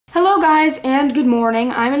Hello guys and good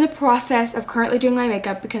morning. I'm in the process of currently doing my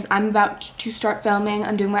makeup because I'm about to start filming.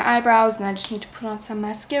 I'm doing my eyebrows and I just need to put on some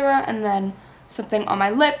mascara and then something on my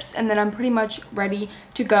lips and then I'm pretty much ready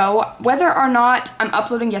to go. Whether or not I'm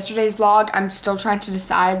uploading yesterday's vlog, I'm still trying to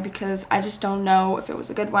decide because I just don't know if it was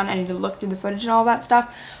a good one. I need to look through the footage and all that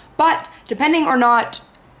stuff. But depending on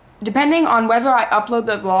whether I upload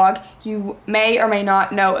the vlog, you may or may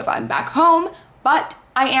not know if I'm back home. But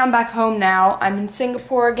I am back home now. I'm in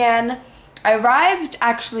Singapore again. I arrived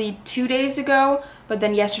actually 2 days ago, but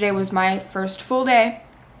then yesterday was my first full day.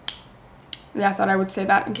 Yeah, I thought I would say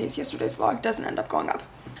that in case yesterday's vlog doesn't end up going up.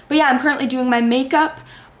 But yeah, I'm currently doing my makeup.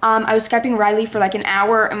 I was Skyping Riley for like an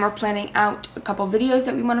hour and we're planning out a couple videos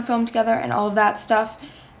that we want to film together and all of that stuff.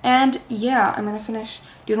 And yeah, I'm gonna finish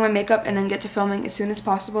doing my makeup and then get to filming as soon as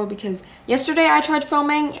possible because yesterday I tried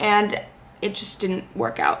filming and it just didn't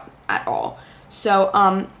work out at all. So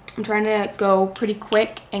I'm trying to go pretty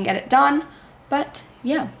quick and get it done, but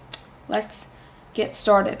yeah, let's get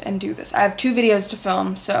started and do this. I have 2 videos to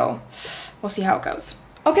film, so we'll see how it goes.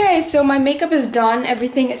 Okay, so my makeup is done.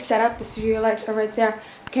 Everything is set up. The studio lights are right there.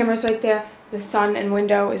 The camera's right there. The sun and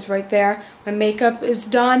window is right there. My makeup is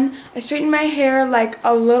done. I straightened my hair like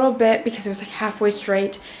a little bit because it was like halfway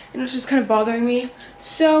straight and it was just kind of bothering me.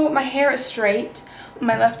 So my hair is straight.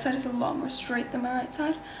 My left side is a lot more straight than my right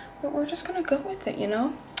side. But we're just gonna go with it, you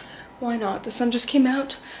know? Why not? The sun just came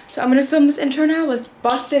out. So I'm gonna film this intro now. Let's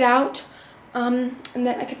bust it out. And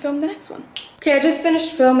then I can film the next one. Okay, I just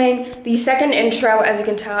finished filming the second intro. As you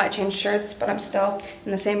can tell, I changed shirts, but I'm still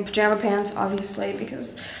in the same pajama pants, obviously,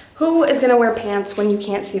 because who is gonna wear pants when you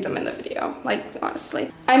can't see them in the video? Like,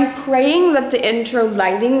 honestly. I'm praying that the intro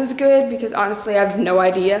lighting was good because honestly, I have no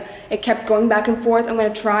idea. It kept going back and forth. I'm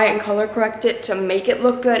gonna try and color correct it to make it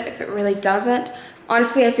look good if it really doesn't.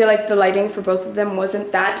 Honestly, I feel like the lighting for both of them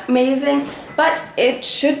wasn't that amazing, but it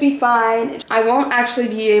should be fine. I won't actually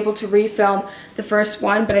be able to refilm the first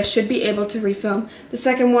one, but I should be able to refilm the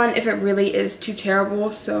second one if it really is too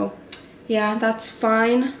terrible, so yeah, that's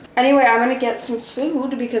fine. Anyway, I'm gonna get some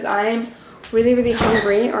food because I'm really, really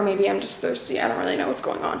hungry, or maybe I'm just thirsty. I don't really know what's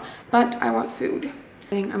going on, but I want food.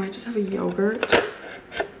 I might just have a yogurt.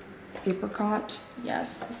 Apricot,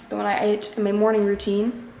 yes, this is the one I ate in my morning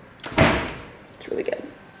routine. It's really good.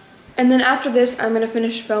 And then after this, I'm gonna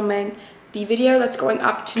finish filming the video that's going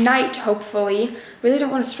up tonight, hopefully. Really don't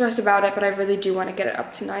want to stress about it, but I really do want to get it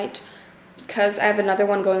up tonight because I have another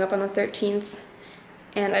one going up on the 13th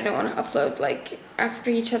and I don't want to upload like after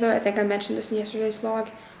each other. I think I mentioned this in yesterday's vlog,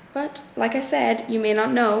 but like I said, you may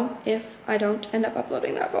not know if I don't end up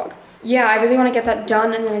uploading that vlog. Yeah, I really want to get that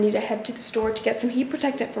done and then I need to head to the store to get some heat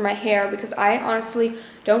protectant for my hair because I honestly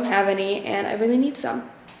don't have any and I really need some.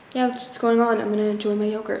 Yeah, that's what's going on. I'm gonna enjoy my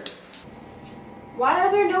yogurt. Why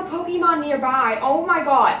are there no Pokemon nearby? Oh my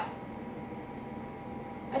god.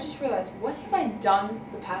 I just realized, what have I done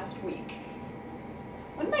the past week?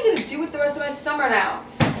 What am I gonna do with the rest of my summer now?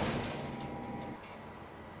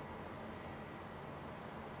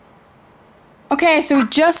 Okay, so we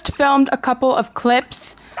just filmed a couple of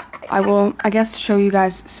clips. I will, I guess, show you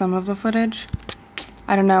guys some of the footage.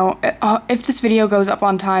 I don't know, if this video goes up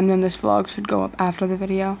on time, then this vlog should go up after the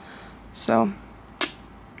video. So,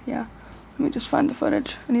 yeah, let me just find the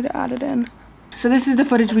footage. I need to add it in. So this is the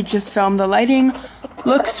footage we just filmed. The lighting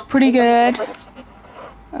looks pretty good.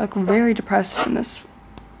 I look very depressed in this.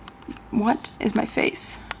 What is my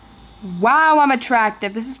face? Wow, I'm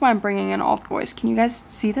attractive. This is why I'm bringing in all the boys. Can you guys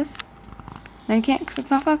see this? No, you can't because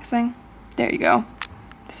it's not focusing. There you go.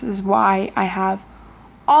 This is why I have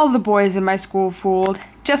all the boys in my school fooled.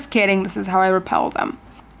 Just kidding, this is how I repel them.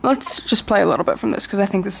 Let's just play a little bit from this because I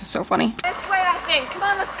think this is so funny. This way, I think. Come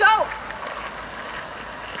on, let's go.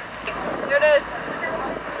 Here it is.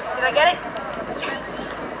 Did I get it? Yes.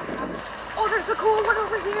 Oh, there's a cool one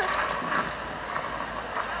over here.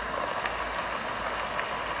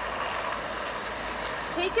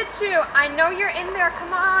 Pikachu, I know you're in there.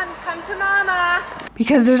 Come on, come to mama.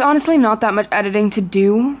 Because there's honestly not that much editing to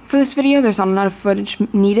do for this video. There's not enough footage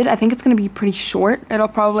needed. I think it's going to be pretty short. It'll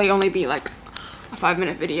probably only be like a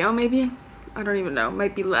 5-minute video, maybe. I don't even know.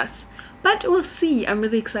 Might be less. But we'll see. I'm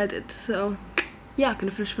really excited. So, yeah, I'm going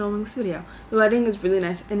to finish filming this video. The lighting is really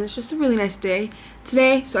nice, and it's just a really nice day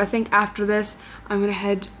today. So I think after this, I'm going to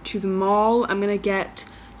head to the mall. I'm going to get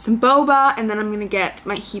some boba, and then I'm going to get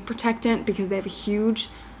my heat protectant because they have a huge,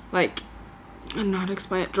 like, I don't know how to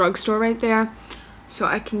explain it, drugstore right there. So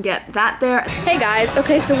I can get that there. Hey guys,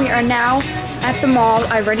 okay, so we are now at the mall.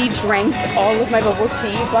 I already drank all of my bubble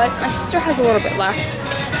tea, but my sister has a little bit left.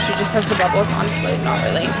 She just has the bubbles, honestly, not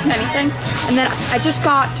really anything. And then I just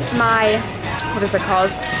got my, what is it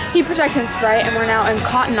called? heat protectant spray, and we're now in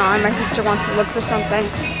Cotton On. My sister wants to look for something.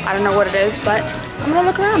 I don't know what it is, but I'm gonna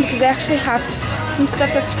look around because they actually have some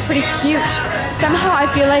stuff that's pretty cute. Somehow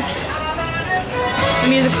I feel like the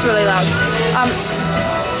music's really loud.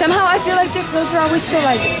 Somehow I feel like their clothes are always so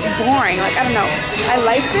like boring. Like, I don't know. I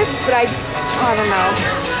like this, but I don't know.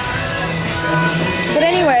 But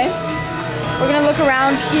anyway, we're gonna look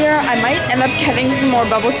around here. I might end up getting some more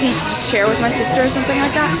bubble tea to share with my sister or something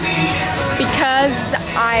like that, because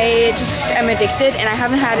I just am addicted and I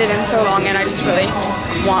haven't had it in so long and I just really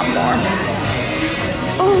want more.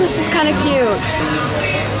 Oh, this is kind of cute.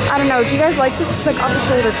 I don't know, do you guys like this? It's like off the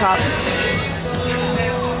shoulder top.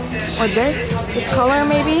 Or this color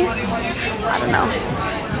maybe? I don't know.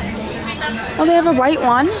 Oh, they have a white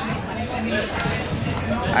one.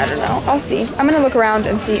 I don't know, I'll see. I'm gonna look around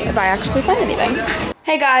and see if I actually find anything.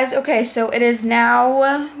 Hey guys, okay, so it is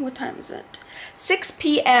now, what time is it? 6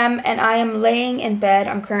 p.m. and I am laying in bed.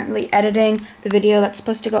 I'm currently editing the video that's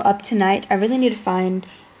supposed to go up tonight. I really need to find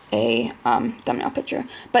a thumbnail picture.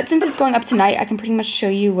 But since it's going up tonight, I can pretty much show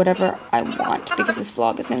you whatever I want because this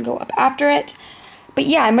vlog is gonna go up after it. But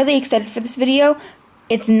yeah, I'm really excited for this video.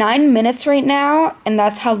 It's 9 minutes right now, and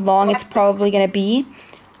that's how long it's probably gonna be.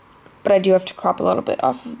 But I do have to crop a little bit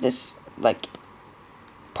off of this, like,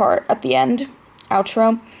 part at the end,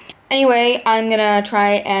 outro. Anyway, I'm gonna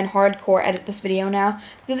try and hardcore edit this video now,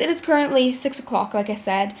 because it is currently 6 o'clock, like I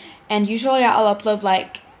said, and usually I'll upload,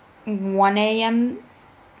 like, 1 a.m.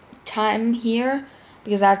 time here,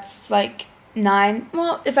 because that's, like, 9.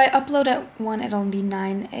 Well, if I upload at 1, it'll be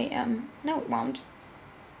 9 a.m. No, it won't.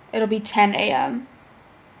 It'll be 10 a.m.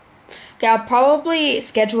 Okay, I'll probably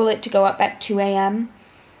schedule it to go up at 2 a.m.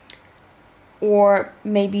 or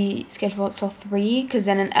maybe schedule it till 3, because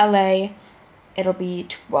then in LA, it'll be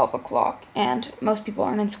 12 o'clock, and most people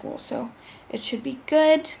aren't in school, so it should be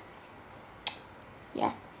good.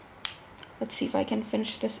 Yeah. Let's see if I can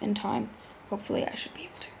finish this in time. Hopefully, I should be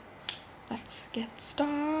able to. Let's get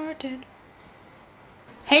started.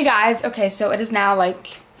 Hey guys, okay, so it is now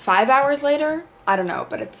like 5 hours later. I don't know,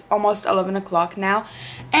 but it's almost 11 o'clock now,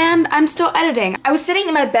 and I'm still editing. I was sitting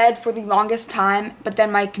in my bed for the longest time, but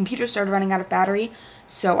then my computer started running out of battery,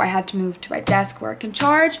 so I had to move to my desk where it can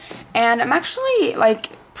charge, and I'm actually, like,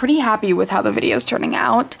 pretty happy with how the video is turning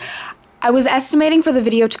out. I was estimating for the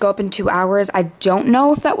video to go up in 2 hours. I don't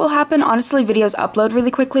know if that will happen. Honestly, videos upload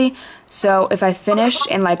really quickly, so if I finish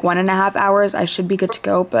in like 1.5 hours, I should be good to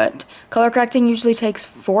go, but color correcting usually takes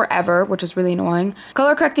forever, which is really annoying.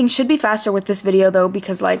 Color correcting should be faster with this video though,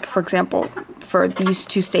 because like, for example, for these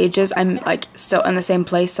 2 stages, I'm like still in the same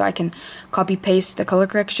place, so I can copy paste the color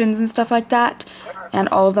corrections and stuff like that, and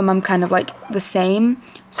all of them I'm kind of like the same,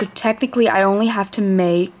 so technically I only have to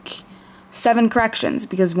make 7 corrections,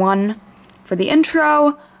 because 1 for the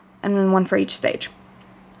intro, and then 1 for each stage.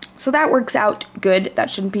 So that works out good. That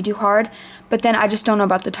shouldn't be too hard. But then I just don't know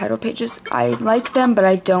about the title pages. I like them, but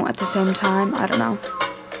I don't at the same time. I don't know.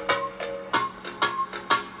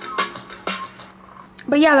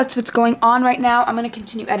 But yeah, that's what's going on right now. I'm going to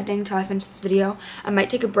continue editing until I finish this video. I might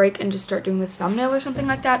take a break and just start doing the thumbnail or something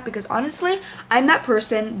like that, because honestly, I'm that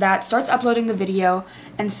person that starts uploading the video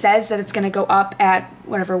and says that it's going to go up at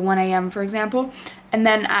whatever, 1 a.m. for example, and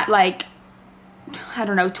then at like, I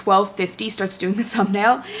don't know, 12:50 starts doing the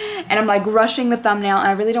thumbnail, and I'm like rushing the thumbnail, and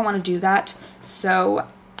I really don't want to do that. So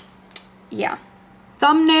yeah,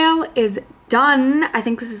 thumbnail is done. I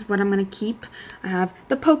think this is what I'm gonna keep. I have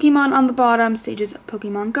the Pokemon on the bottom, stages of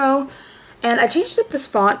Pokemon Go, and I changed up this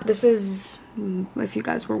font. This is, if you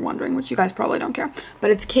guys were wondering, which you guys probably don't care,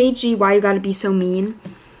 but it's KG, Why You Gotta Be So Mean.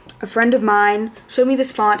 A friend of mine showed me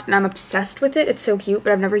this font, and I'm obsessed with it. It's so cute,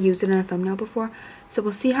 but I've never used it in a thumbnail before. So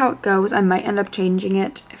we'll see how it goes. I might end up changing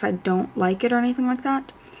it if I don't like it or anything like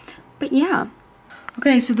that. But yeah.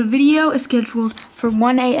 Okay, so the video is scheduled for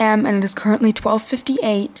 1 a.m. and it is currently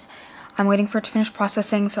 12:58. I'm waiting for it to finish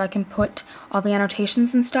processing so I can put all the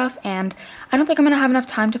annotations and stuff, and I don't think I'm going to have enough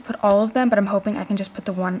time to put all of them, but I'm hoping I can just put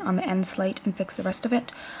the one on the end slate and fix the rest of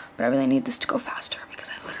it. But I really need this to go faster because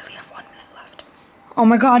I literally have 1 minute left. Oh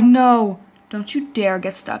my god, no! Don't you dare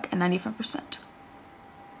get stuck at 95%.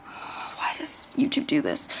 Why does YouTube do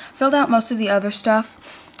this? Filled out most of the other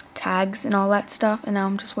stuff, tags and all that stuff, and now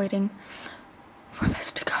I'm just waiting for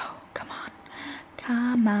this to go. Come on.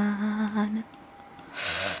 Come on.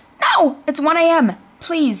 No! It's 1 a.m.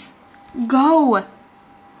 Please. Go.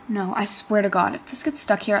 No, I swear to God, if this gets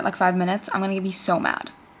stuck here at like 5 minutes, I'm gonna be so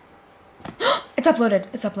mad. It's uploaded.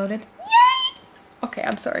 It's uploaded. Yay! Okay,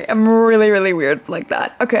 I'm sorry. I'm really, really weird like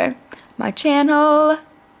that. Okay. My channel.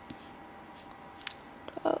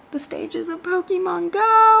 Oh, the stages of Pokemon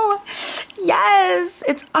Go. Yes,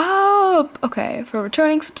 it's up. Okay, for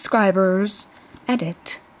returning subscribers,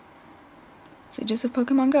 edit. So just a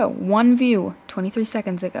Pokemon Go. 1 view, 23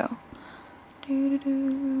 seconds ago.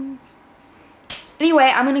 Doo-doo-doo.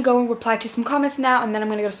 Anyway, I'm gonna go reply to some comments now, and then I'm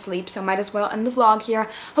gonna go to sleep, so might as well end the vlog here.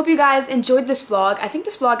 Hope you guys enjoyed this vlog. I think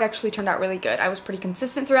this vlog actually turned out really good. I was pretty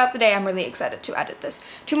consistent throughout the day. I'm really excited to edit this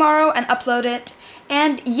tomorrow and upload it.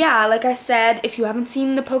 And yeah, like I said, if you haven't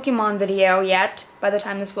seen the Pokemon video yet, by the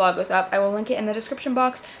time this vlog goes up, I will link it in the description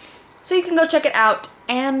box, so you can go check it out.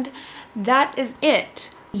 And that is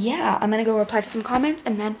it. Yeah, I'm gonna go reply to some comments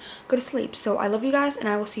and then go to sleep. So I love you guys, and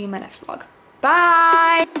I will see you in my next vlog.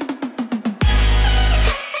 Bye!